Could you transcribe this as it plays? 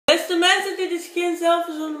dit is geen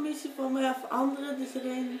zelfverzonnen missie voor mij of anderen. Dit is er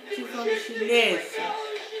eentje van de Chinezen.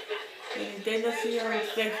 En ik denk dat ze hier aan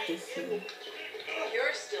het vechten zijn.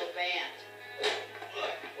 You're still banned.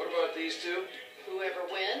 What about these two? Whoever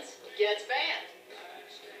wins gets banned.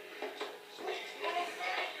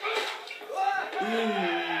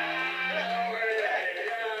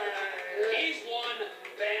 He's won.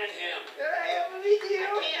 Ban him. I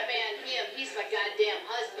can't ban him. He's my goddamn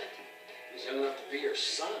husband. He's young enough to be your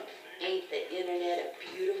son. Ain't the internet a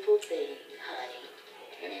beautiful thing, honey?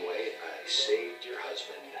 Anyway, I saved your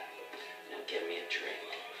husband. Now get me a drink.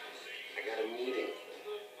 I got a meeting.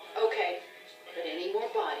 Okay, but any more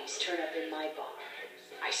bodies turn up in my bar,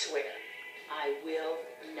 I swear, I will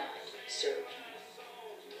not serve you.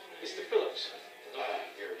 Mr. Phillips.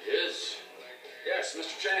 Here he is. Yes,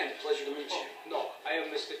 Mr. Chang. Pleasure to meet you. No, I am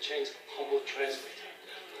Mr. Chang's humble translator.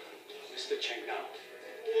 Mr. Chang now.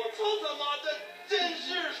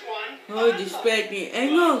 Oh, die spreekt niet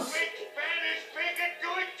Engels.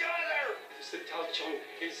 Mr. Tao Chong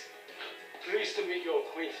is pleased to meet your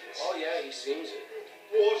acquaintance. Oh, yeah, he seems it.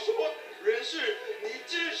 我说，人事，你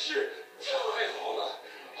真是太好了！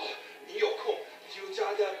哦，你有空就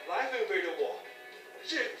加点来回味着我，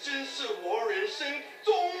这真是我人生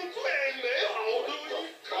中最美好的一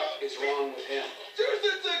刻。 What is wrong with him? 就是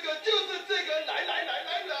这个，来！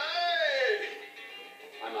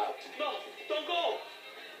 I'm out. No, don't go.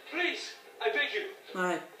 Please, I beg you.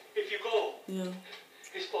 Nee. If you go, Ja.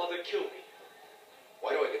 his father killed me.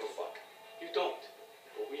 Why do I give a fuck? You don't.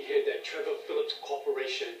 But we hear that Trevor Phillips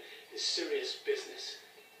Corporation is serious business.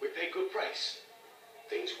 We pay good price.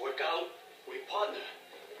 Things work out, we partner,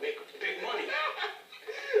 make big money.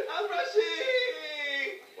 I'm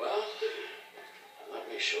rushing. Well, let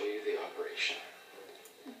me show you the operation.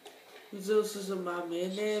 Zullen ze maar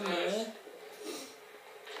meenemen, hè?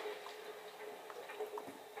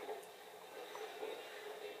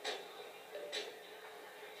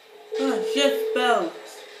 Ah, chef belt.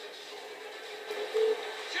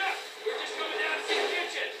 Jeff, we're just coming down to see the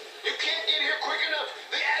kitchen. You can't get here quick enough.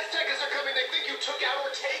 The Aztecas are coming. They think you took out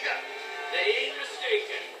Ortega. They ain't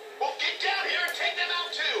mistaken. Well, get down here and take them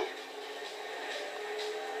out too.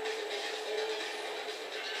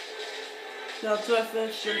 Ja, Trevor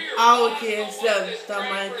is een oude gsm dan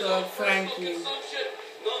Michael Franklin.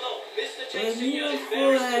 No, Mr. En Chang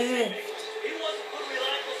hiervoor hij heeft. He wants a good,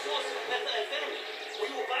 reliable source of methamphetamine. We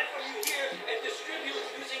will buy from you here and distribute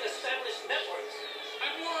using established networks.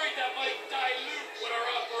 I'm worried that might dilute what our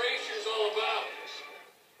operation's all about.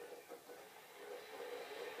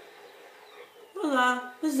 Voilà,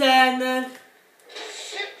 we zijn er.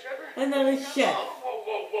 Shit, Trevor. En er is chef.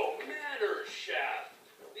 Whoa. Manners, chef.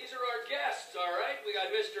 These are our guests, all right? We got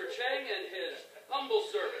Mr. Chang and his humble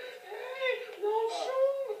servant. Hey, no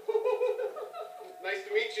shoe. Nice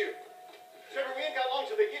to meet you. Trevor, we ain't got long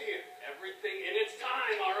till they get here. Everything in its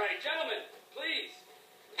time, all right. Gentlemen, please.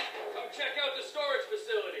 Come check out the storage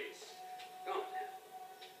facilities. Come on.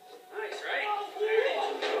 Nice, right? There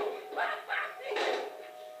you go.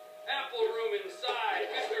 Ample room inside.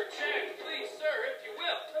 Mr. Chang, please, sir, if you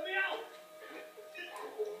will. Let me out.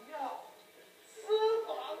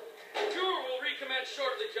 Tour will recommence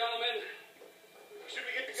shortly, gentlemen. Should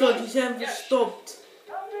we get the Zo, die zijn verstopt.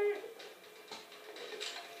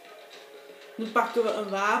 Nu pakken we een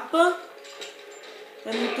wapen.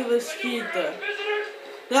 En moeten we schieten.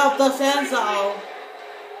 Ja, dat zijn ze al.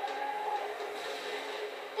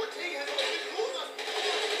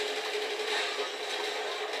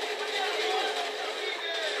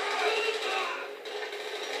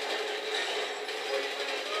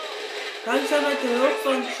 Dankzij met de hulp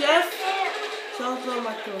van chef zal het wel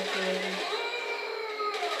makkelijk worden.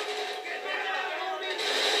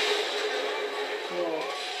 Wow.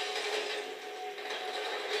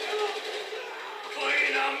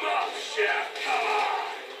 Clean them up, chef. Come on.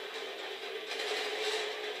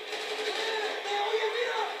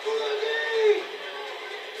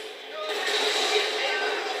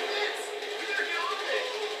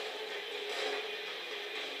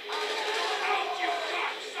 Out, you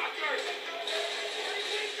cocksuckers!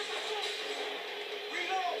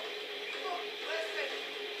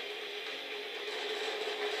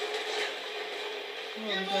 Oh,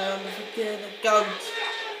 we zijn aan de verkeerde kant.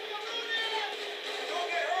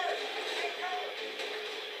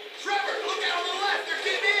 Trevor, look out on the left. They're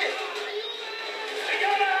getting in. They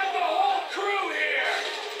gotta have the whole crew here.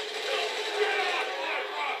 Get off my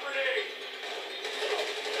property.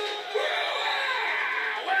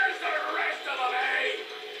 Where's the rest of them, eh?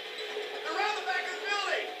 They're around the back of the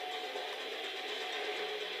building.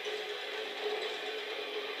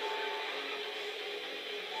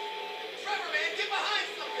 Trevor, man, get behind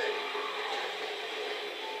something.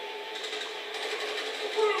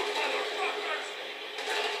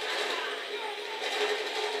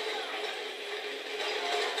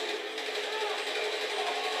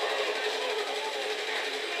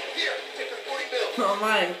 Here, take the 40 mil. Oh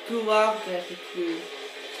my, cool out krijg ik nu.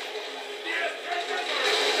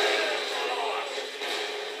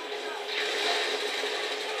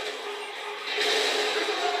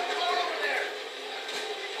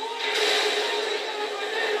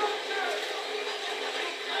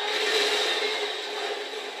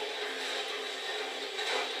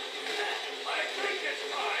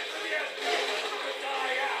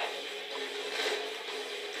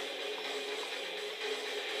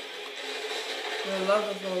 De lag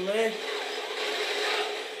is al leeg.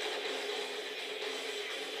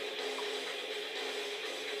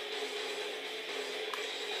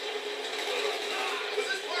 Was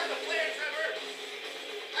this part of the plan, Trevor?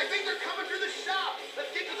 I think they're coming through the shop.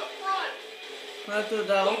 Let's get to the front. Laten we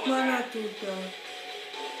daar ook maar naartoe gaan.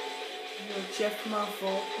 De chef maar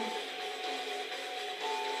volgen.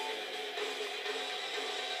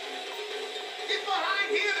 Get behind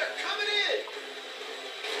here. They're coming in.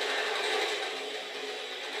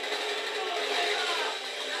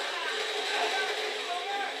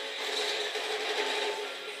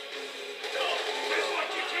 That's what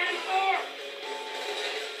you came for!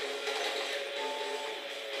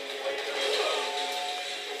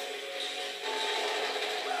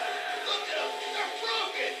 Look at them. They're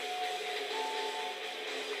broken.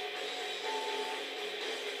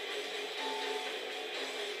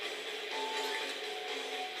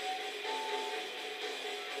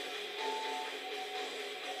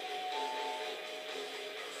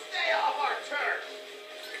 Stay off our turf.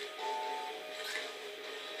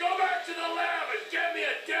 Go back to the lab and get me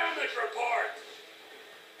a damage report!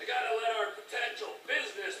 I gotta let our potential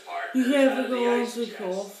business Die partners out geven of the gewoon ice zich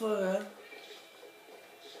chest. offer, hè.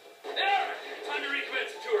 There! Time to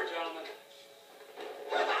recommence the tour, gentlemen.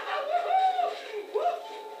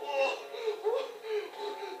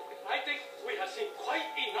 I think we have seen quite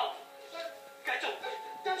enough.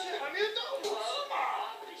 但是还没到我是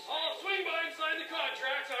吗？ I'll swing by and sign the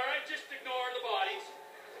contracts, alright? Just ignore the bodies.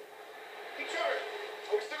 Hey, Trevor,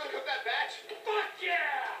 are we still gonna cook that batch? Fuck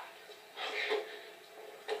yeah!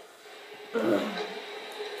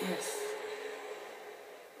 Yes.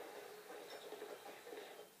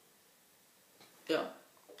 Ja,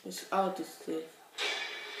 dus oud is dit.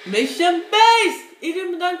 Mission Based!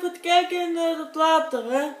 Iedereen bedankt voor het kijken en tot later,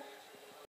 hè.